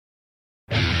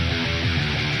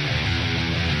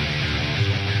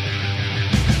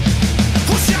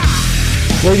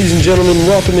Ladies and gentlemen,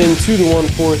 welcome into the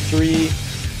 143.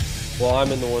 Well,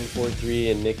 I'm in the 143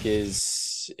 and Nick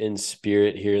is in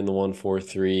spirit here in the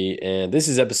 143. And this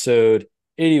is episode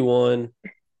 81.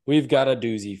 We've got a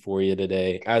doozy for you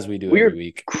today, as we do every We're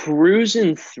week.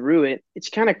 cruising through it. It's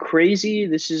kind of crazy.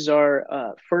 This is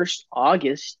our first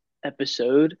August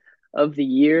episode of the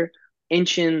year.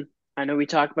 Inching, I know we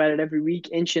talk about it every week,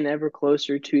 inching ever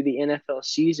closer to the NFL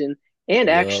season, and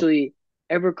Yep. actually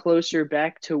ever closer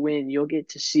back to when you'll get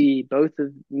to see both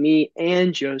of me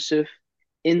and Joseph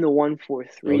in the Oh,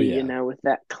 143, yeah. with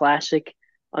that classic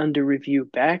under review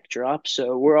backdrop.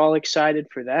 So we're all excited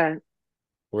for that.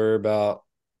 We're about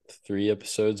 3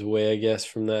 episodes away, I guess,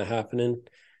 from that happening.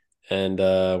 And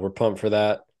we're pumped for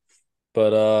that.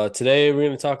 But today we're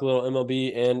going to talk a little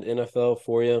MLB and NFL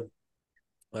for you.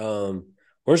 We're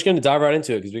just going to dive right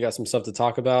into it because we got some stuff to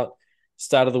talk about.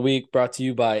 Stat of the week brought to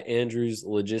you by Andrews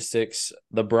Logistics.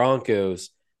 The Broncos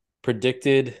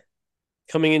predicted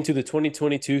coming into the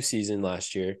 2022 season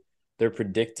last year, their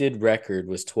predicted record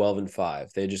was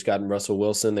 12-5. They had just gotten Russell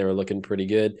Wilson. They were looking pretty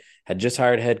good. Had just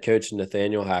hired head coach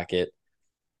Nathaniel Hackett.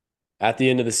 At the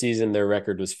end of the season, their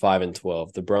record was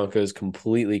 5-12. The Broncos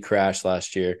completely crashed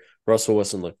last year. Russell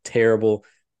Wilson looked terrible.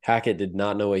 Hackett did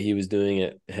not know what he was doing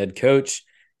at head coach.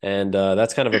 And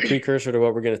that's kind of a precursor to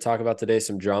what we're going to talk about today,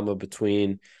 some drama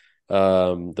between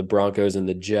the Broncos and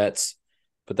the Jets.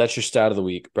 But that's your stat of the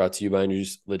week, brought to you by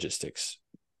Andrews Logistics.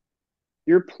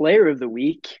 Your player of the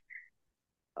week,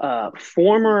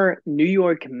 former New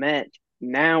York Met,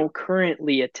 now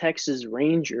currently a Texas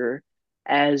Ranger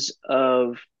as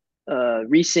of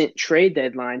recent trade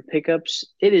deadline pickups.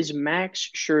 It is Max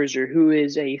Scherzer, who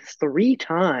is a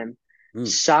three-time Mm.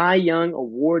 Cy Young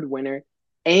Award winner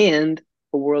and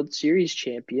a World Series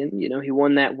champion. He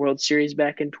won that World Series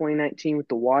back in 2019 with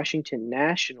the Washington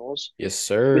Nationals Yes,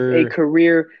 with a sir.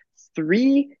 career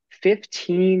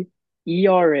 3.15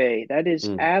 ERA. That is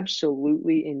Mm.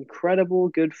 absolutely incredible.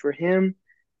 Good for him.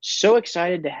 So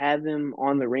excited to have him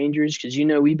on the Rangers because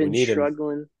we've We been need him.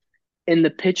 struggling in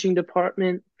the pitching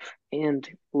department and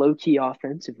low key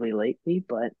offensively lately,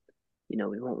 but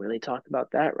we won't really talk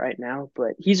about that right now.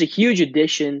 But he's a huge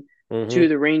addition to Mm-hmm.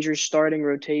 the Rangers starting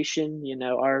rotation.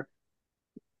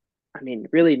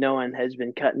 Really, no one has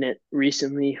been cutting it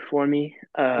recently for me,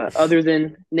 other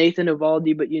than Nathan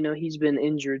Evaldi. But he's been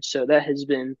injured, so that has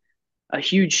been a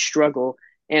huge struggle.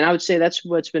 And I would say that's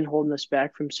what's been holding us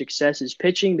back from success is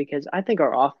pitching, because I think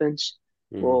our offense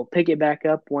Mm-hmm. will pick it back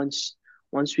up once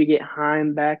we get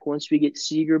Heim back, once we get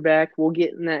Seager back, we'll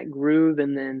get in that groove,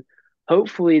 and then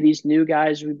hopefully these new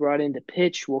guys we brought in to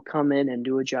pitch will come in and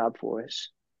do a job for us.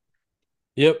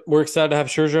 Yep, we're excited to have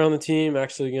Scherzer on the team.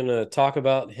 Actually, going to talk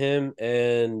about him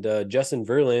and Justin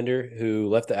Verlander, who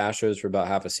left the Astros for about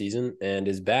half a season and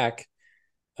is back.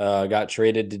 Got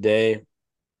traded today,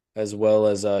 as well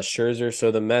as Scherzer.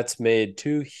 So the Mets made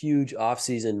two huge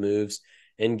offseason moves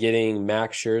in getting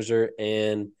Max Scherzer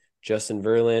and Justin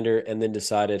Verlander, and then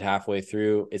decided halfway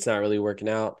through it's not really working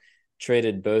out.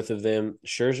 Traded both of them,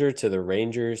 Scherzer to the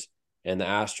Rangers, and the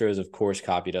Astros, of course,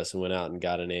 copied us and went out and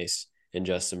got an ace in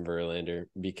Justin Verlander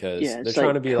because Yeah, they're it's trying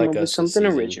like to be come like up with us this something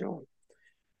season. original.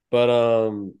 But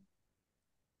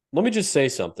let me just say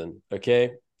something,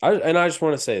 okay? I just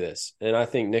want to say this, and I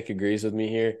think Nick agrees with me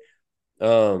here.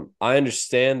 I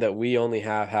understand that we only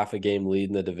have half a game lead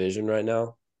in the division right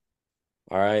now.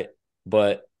 All right.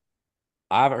 But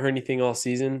I haven't heard anything all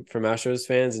season from Astros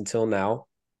fans until now.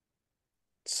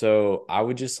 So I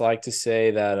would just like to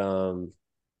say that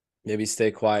maybe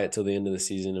stay quiet till the end of the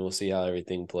season and we'll see how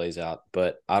everything plays out.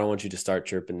 But I don't want you to start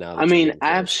chirping now that you're getting I close.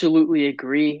 absolutely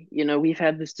agree. We've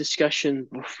had this discussion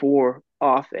before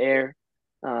off air.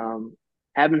 Um,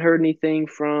 haven't heard anything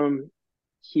from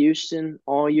Houston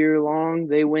all year long.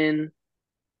 They win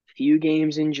few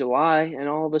games in July, and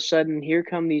all of a sudden, here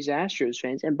come these Astros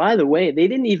fans. And by the way, they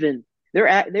didn't even they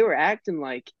were acting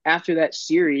like after that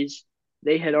series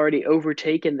they had already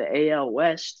overtaken the AL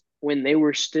West when they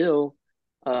were still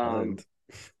um, Behind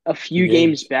a two few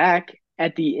games games. back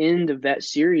at the end of that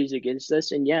series against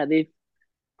us. And yeah, they've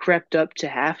crept up to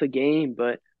half a game,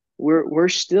 but we're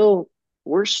still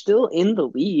in the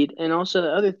lead. And also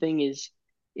the other thing is,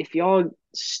 if y'all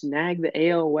snag the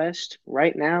AL West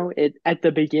right now, at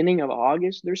the beginning of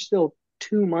August, there's still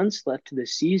 2 months left to the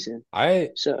season. I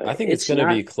So I think it's it's gonna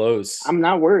not be close. I'm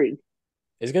not worried.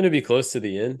 It's gonna be close to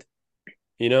the end.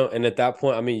 And at that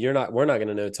point, I mean, we're not going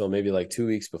to know till maybe like 2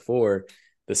 weeks before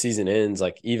the season ends,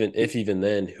 like even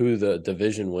then, who the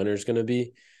division winner is going to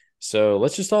be. So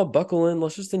let's just all buckle in.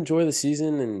 Let's just enjoy the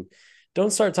season and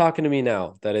don't start talking to me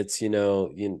now that it's,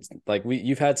 like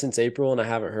you've had since April and I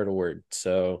haven't heard a word.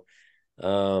 So I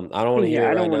don't want to hear Yeah,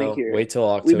 it I right don't want to now. hear it. Wait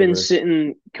till We've been October.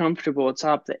 sitting comfortable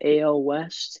atop the AL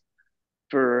West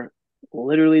for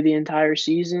literally the entire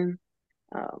season.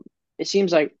 Um, it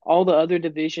seems like all the other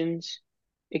divisions,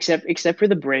 except for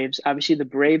the Braves. Obviously, the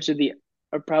Braves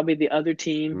are probably the other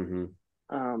team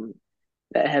Hmm. um,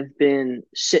 that have been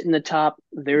sitting atop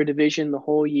their division the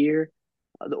whole year.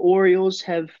 The Orioles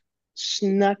have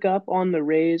snuck up on the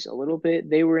Rays a little bit.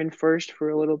 They were in first for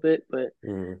a little bit, but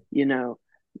Hmm. you know,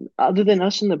 other than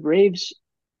us and the Braves,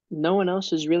 no one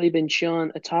else has really been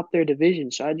chilling atop their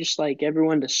division. So I just like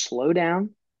everyone to slow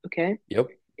down. Okay. Yep.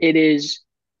 It is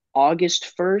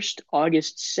August 1st,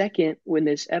 August 2nd when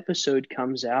this episode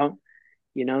comes out.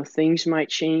 Things might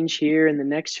change here in the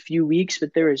next few weeks,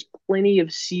 but there is plenty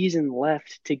of season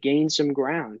left to gain some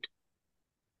ground.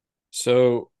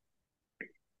 So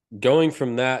going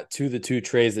from that to the two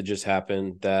trades that just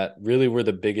happened, that really were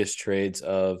the biggest trades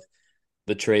of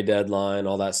the trade deadline,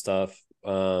 all that stuff.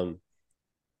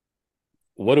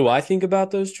 What do I think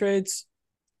about those trades?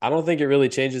 I don't think it really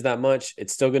changes that much.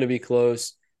 It's still going to be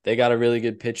close. They got a really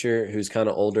good pitcher who's kind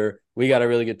of older. We got a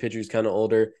really good pitcher who's kind of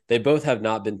older. They both have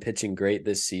not been pitching great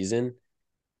this season.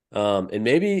 And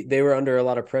maybe they were under a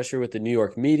lot of pressure with the New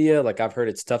York media. Like I've heard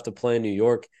it's tough to play in New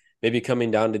York. Maybe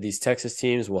coming down to these Texas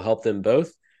teams will help them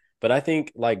both. But I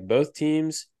think like both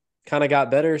teams kind of got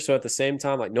better. So at the same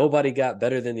time, like nobody got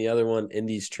better than the other one in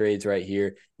these trades right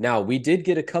here. Now, we did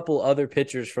get a couple other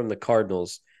pitchers from the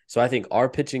Cardinals. So I think our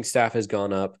pitching staff has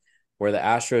gone up where the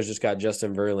Astros just got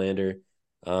Justin Verlander.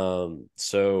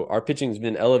 So our pitching's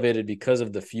been elevated because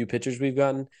of the few pitchers we've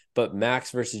gotten. But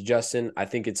Max versus Justin, I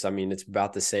mean, it's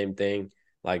about the same thing.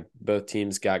 Like both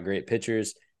teams got great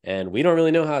pitchers, and we don't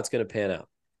really know how it's going to pan out.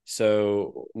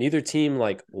 So neither team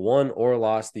like won or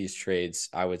lost these trades,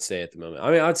 I would say at the moment.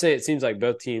 I mean, I would say it seems like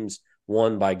both teams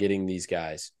won by getting these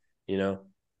guys, you know?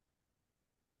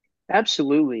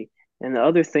 Absolutely. And the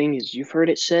other thing is, you've heard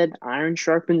it said, iron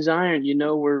sharpens iron.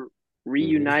 We're Mm-hmm.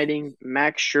 reuniting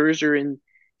Max Scherzer and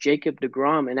Jacob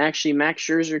deGrom. And actually, Max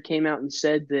Scherzer came out and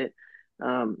said that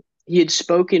he had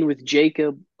spoken with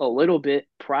Jacob a little bit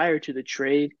prior to the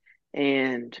trade.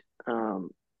 And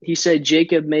he said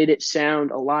Jacob made it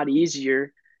sound a lot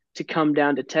easier to come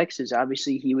down to Texas.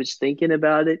 Obviously, he was thinking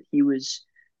about it. He was,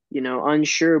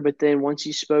 unsure. But then once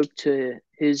he spoke to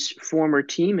his former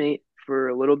teammate for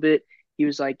a little bit, he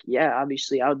was like, "Yeah,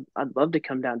 obviously, I'd love to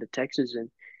come down to Texas,"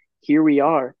 and here we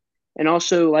are. And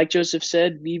also, like Joseph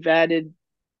said, we've added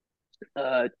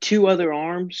two other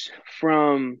arms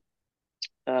from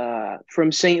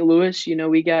St. Louis.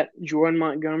 We got Jordan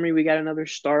Montgomery, we got another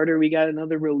starter, we got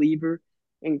another reliever,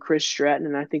 and Chris Stratton,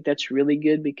 and I think that's really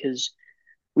good because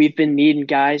we've been needing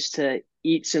guys to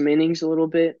eat some innings a little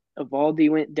bit. Evaldi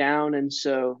went down, and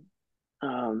so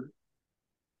um,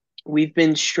 we've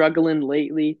been struggling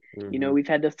lately. Mm-hmm. We've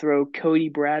had to throw Cody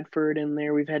Bradford in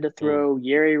there. We've had to Mm. throw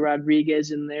Yeri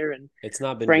Rodriguez in there. And It's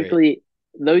not been great. frankly,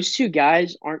 those two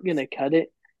guys aren't going to cut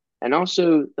it. And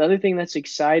also, the other thing that's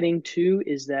exciting too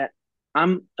is that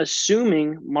I'm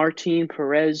assuming Martin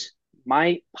Perez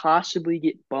might possibly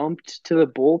get bumped to the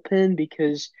bullpen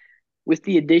because with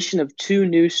the addition of two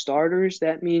new starters,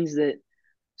 that means that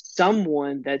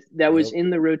someone that was Yep. in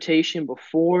the rotation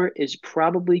before is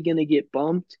probably going to get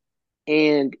bumped.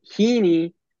 And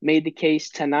Heaney made the case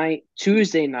tonight,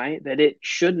 Tuesday night, that it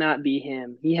should not be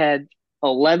him. He had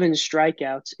 11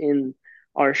 strikeouts in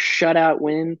our shutout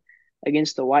win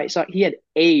against the White Sox. He had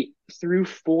 8 through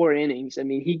 4 innings. I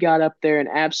mean, he got up there and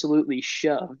absolutely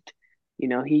shoved.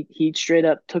 He straight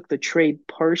up took the trade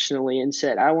personally and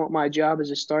said, "I want my job as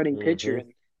a starting pitcher," Mm-hmm.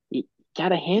 and he got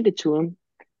to hand it to him.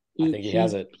 I he think he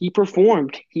has he it. he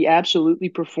performed. He absolutely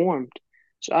performed.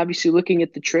 So obviously, looking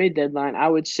at the trade deadline, I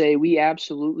would say we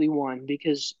absolutely won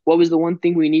because what was the one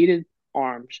thing we needed?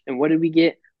 Arms. And what did we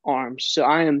get? Arms. So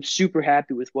I am super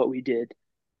happy with what we did.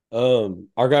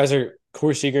 Our guys are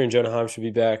Corey Seager and Jonah Heim should be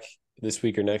back this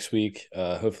week or next week.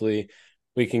 Hopefully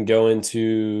we can go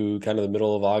into kind of the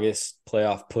middle of August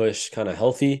playoff push kind of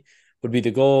healthy would be the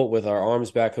goal with our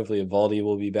arms back. Hopefully Evaldi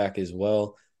will be back as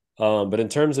well. But in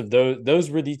terms of those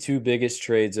were the two biggest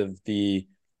trades of the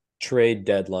trade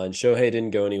deadline. Shohei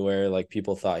didn't go anywhere like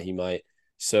people thought he might.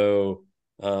 So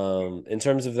in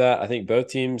terms of that, I think both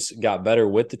teams got better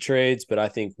with the trades, but I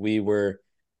think we were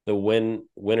the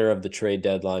winner of the trade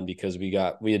deadline because we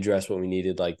addressed what we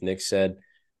needed, like Nick said.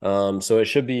 So it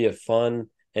should be a fun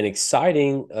and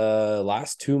exciting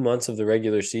last 2 months of the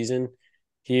regular season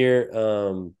here.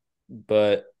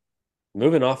 But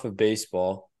moving off of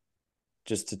baseball,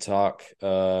 just to talk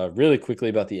really quickly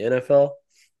about the NFL,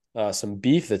 some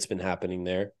beef that's been happening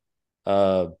there.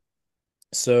 Uh,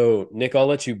 so Nick, I'll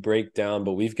let you break down,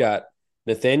 but we've got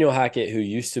Nathaniel Hackett, who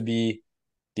used to be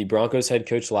the Broncos head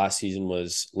coach last season,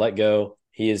 was let go.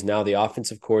 He is now the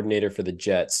offensive coordinator for the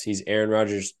Jets. He's Aaron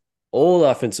Rodgers' old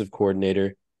offensive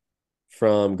coordinator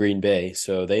from Green Bay.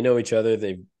 So they know each other.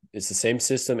 It's the same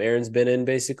system Aaron's been in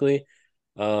basically.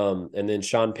 And then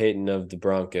Sean Payton of the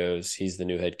Broncos, he's the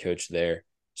new head coach there.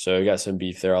 So we got some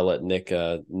beef there. I'll let Nick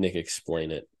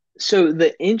explain it. So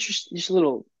the interest, just a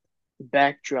little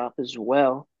backdrop as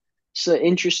well. So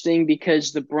interesting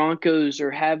because the Broncos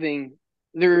are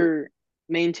they're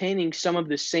maintaining some of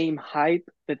the same hype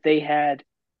that they had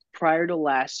prior to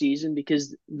last season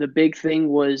because the big thing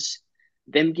was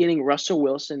them getting Russell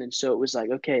Wilson. And so it was like,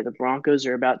 okay, the Broncos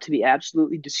are about to be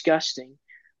absolutely disgusting,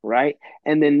 right?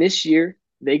 And then this year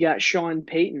they got Sean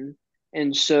Payton.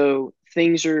 And so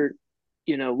things are,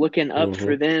 looking up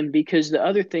for Mm-hmm. them because the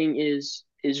other thing is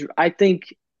I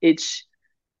think it's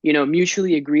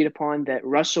mutually agreed upon that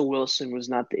Russell Wilson was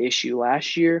not the issue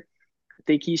last year. I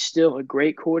think he's still a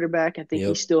great quarterback. I think he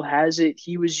Yep. still has it.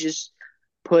 He was just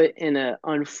put in an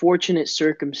unfortunate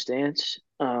circumstance,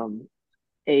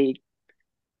 a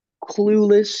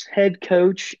clueless head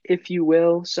coach, if you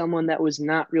will, someone that was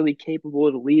not really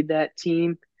capable to lead that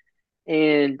team.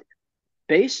 And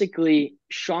basically,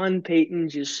 Sean Payton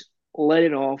just let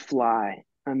it all fly.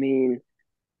 I mean,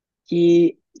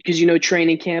 because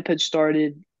training camp had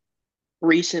started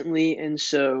recently, and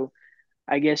so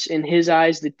I guess in his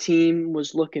eyes the team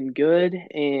was looking good,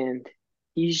 and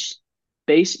he's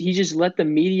he just let the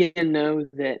media know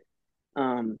that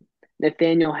um,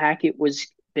 Nathaniel Hackett was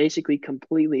basically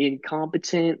completely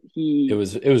incompetent. It He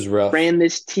was it was rough. ran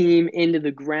this team into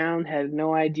the ground, had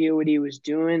no idea what he was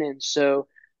doing, and so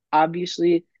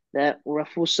obviously that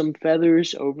ruffles some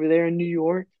feathers over there in New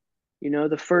York.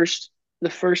 The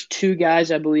first two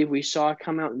guys I believe we saw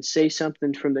come out and say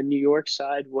something from the New York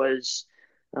side was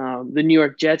the New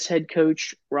York Jets head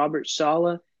coach Robert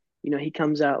Saleh. He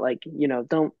comes out like,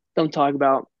 don't talk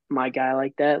about my guy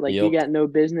like that. Like you Yep. got no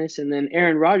business. And then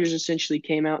Aaron Rodgers essentially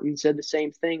came out and said the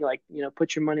same thing, like,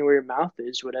 put your money where your mouth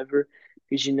is, whatever.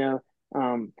 Because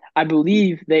I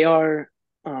believe they are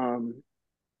um,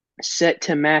 set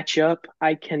to match up.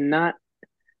 I cannot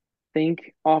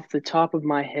think off the top of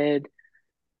my head.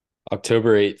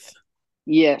 October 8th.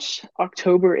 Yes,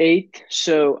 October 8th.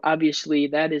 So obviously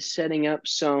that is setting up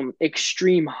some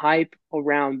extreme hype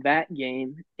around that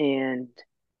game. And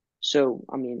so,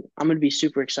 I mean, I'm going to be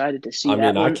super excited to see I mean,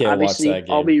 that I one. can't watch Obviously, that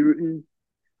game.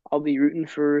 I'll be rooting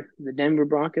for the Denver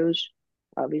Broncos,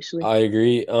 obviously. I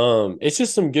agree. It's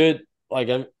just some good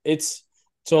it's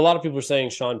so a lot of people are saying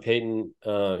Sean Payton,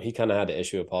 he kind of had to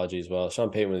issue an apology as well. Sean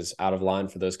Payton was out of line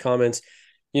for those comments.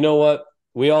 You know what?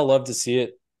 We all love to see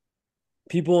it.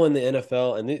 People in the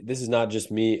NFL, and this is not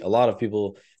just me, a lot of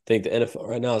people think the NFL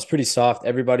right now is pretty soft.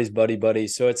 Everybody's buddy buddy.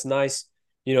 So it's nice,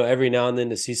 every now and then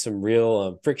to see some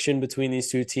real friction between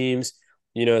these two teams,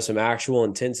 some actual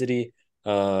intensity.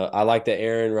 I like that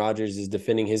Aaron Rodgers is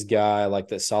defending his guy. I like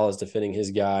that Saleh's defending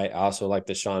his guy. I also like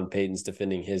that Sean Payton's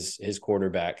defending his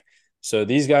quarterback. So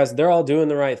these guys, they're all doing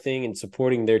the right thing and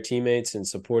supporting their teammates and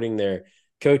supporting their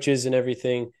coaches and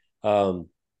everything.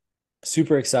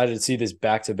 Super excited to see this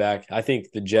back to back. I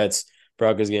think the Jets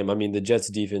Broncos game, I mean, the Jets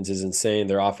defense is insane.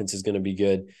 Their offense is going to be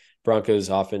good. Broncos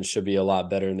offense should be a lot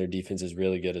better, and their defense is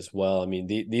really good as well. I mean,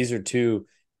 these are two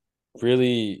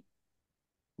really,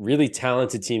 really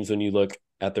talented teams when you look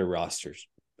at their rosters.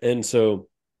 And so,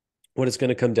 what it's going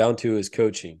to come down to is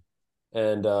coaching.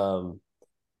 And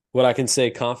what I can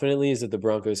say confidently is that the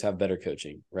Broncos have better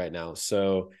coaching right now.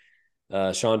 So,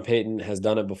 Sean Payton has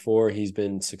done it before. He's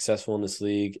been successful in this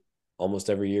league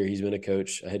almost every year. He's been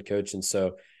a head coach, and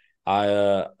so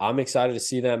I'm excited to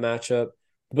see that matchup.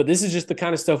 But this is just the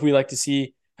kind of stuff we like to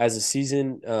see as a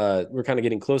season. We're kind of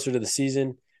getting closer to the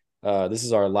season. This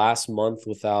is our last month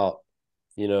without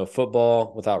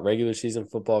football, without regular season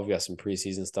football. We've got some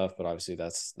preseason stuff, but obviously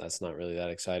that's not really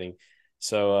that exciting.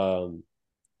 So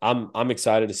I'm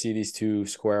excited to see these two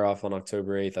square off on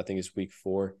October 8th. I think it's week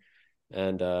 4.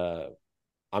 And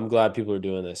I'm glad people are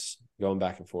doing this, going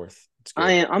back and forth. It's good.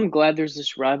 I'm glad there's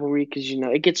this rivalry because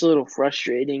it gets a little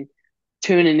frustrating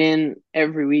tuning in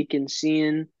every week and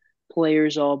seeing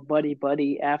players all buddy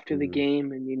buddy after the Mm-hmm.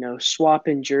 game and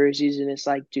swapping jerseys, and it's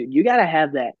like, dude, you got to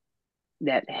have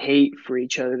that hate for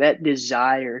each other, that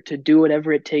desire to do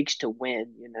whatever it takes to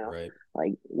win, Right.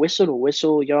 like whistle to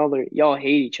whistle, y'all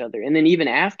hate each other, and then even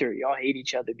after y'all hate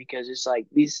each other because it's like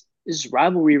this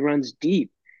rivalry runs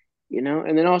deep,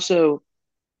 and then also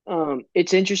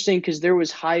it's interesting because there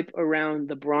was hype around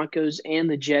the Broncos and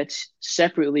the Jets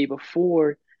separately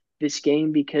before this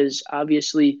game because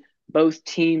obviously both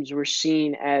teams were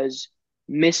seen as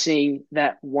missing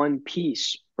that one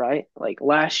piece, right? Like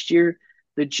last year,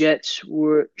 the Jets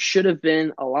were should have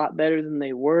been a lot better than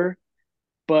they were,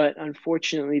 but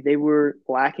unfortunately they were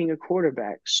lacking a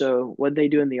quarterback. So what they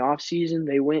do in the offseason,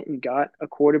 they went and got a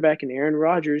quarterback in Aaron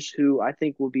Rodgers, who I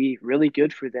think will be really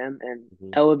good for them and Mhm.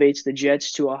 elevates the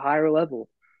Jets to a higher level.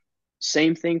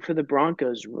 Same thing for the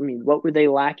Broncos. I mean, what were they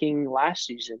lacking last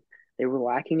season? They were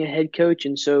lacking a head coach.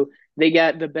 And so they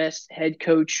got the best head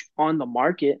coach on the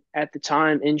market at the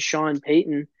time in Sean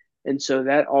Payton. And so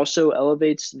that also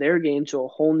elevates their game to a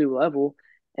whole new level.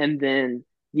 And then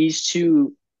these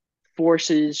two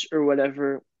forces or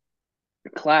whatever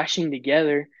clashing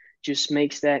together just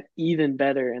makes that even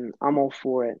better, and I'm all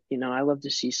for it. I love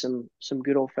to see some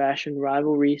good old fashioned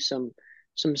rivalry, some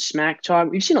smack talk.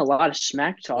 We've seen a lot of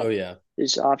smack Oh talk yeah,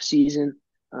 this off season.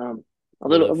 A we're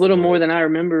little not a little for more it. than I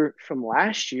remember from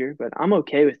last year, but I'm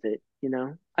okay with it.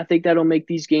 I think that'll make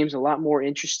these games a lot more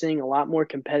interesting, a lot more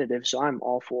competitive. So I'm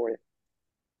all for it.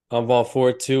 I'm all for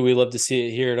it too. We love to see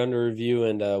it here at Under Review,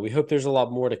 and we hope there's a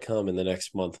lot more to come in the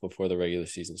next month before the regular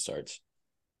season starts.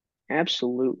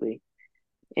 Absolutely.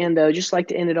 And just like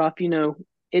to end it off,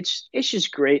 it's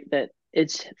just great that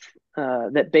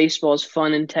that baseball is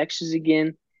fun in Texas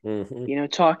again. Hmm.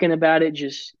 Talking about it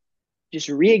just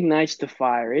reignites the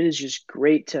fire. It is just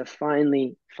great to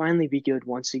finally be good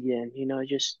once again.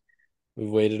 Just We've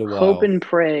waited a while. hope and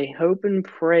pray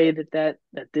that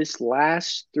this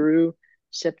lasts through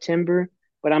September.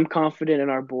 But I'm confident in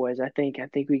our boys. I think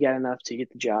we got enough to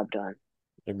get the job done.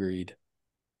 Agreed.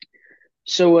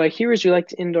 So here, as we like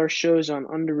to end our shows on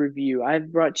Under Review,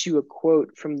 I've brought you a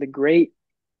quote from the great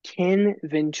Ken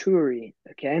Venturi.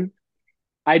 Okay.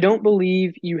 I don't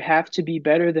believe you have to be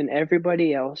better than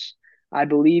everybody else. I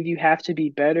believe you have to be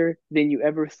better than you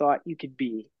ever thought you could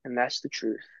be. And that's the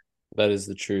truth. That is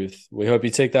the truth. We hope you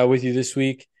take that with you this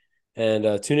week,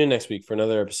 and tune in next week for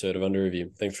another episode of Under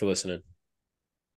Review. Thanks for listening.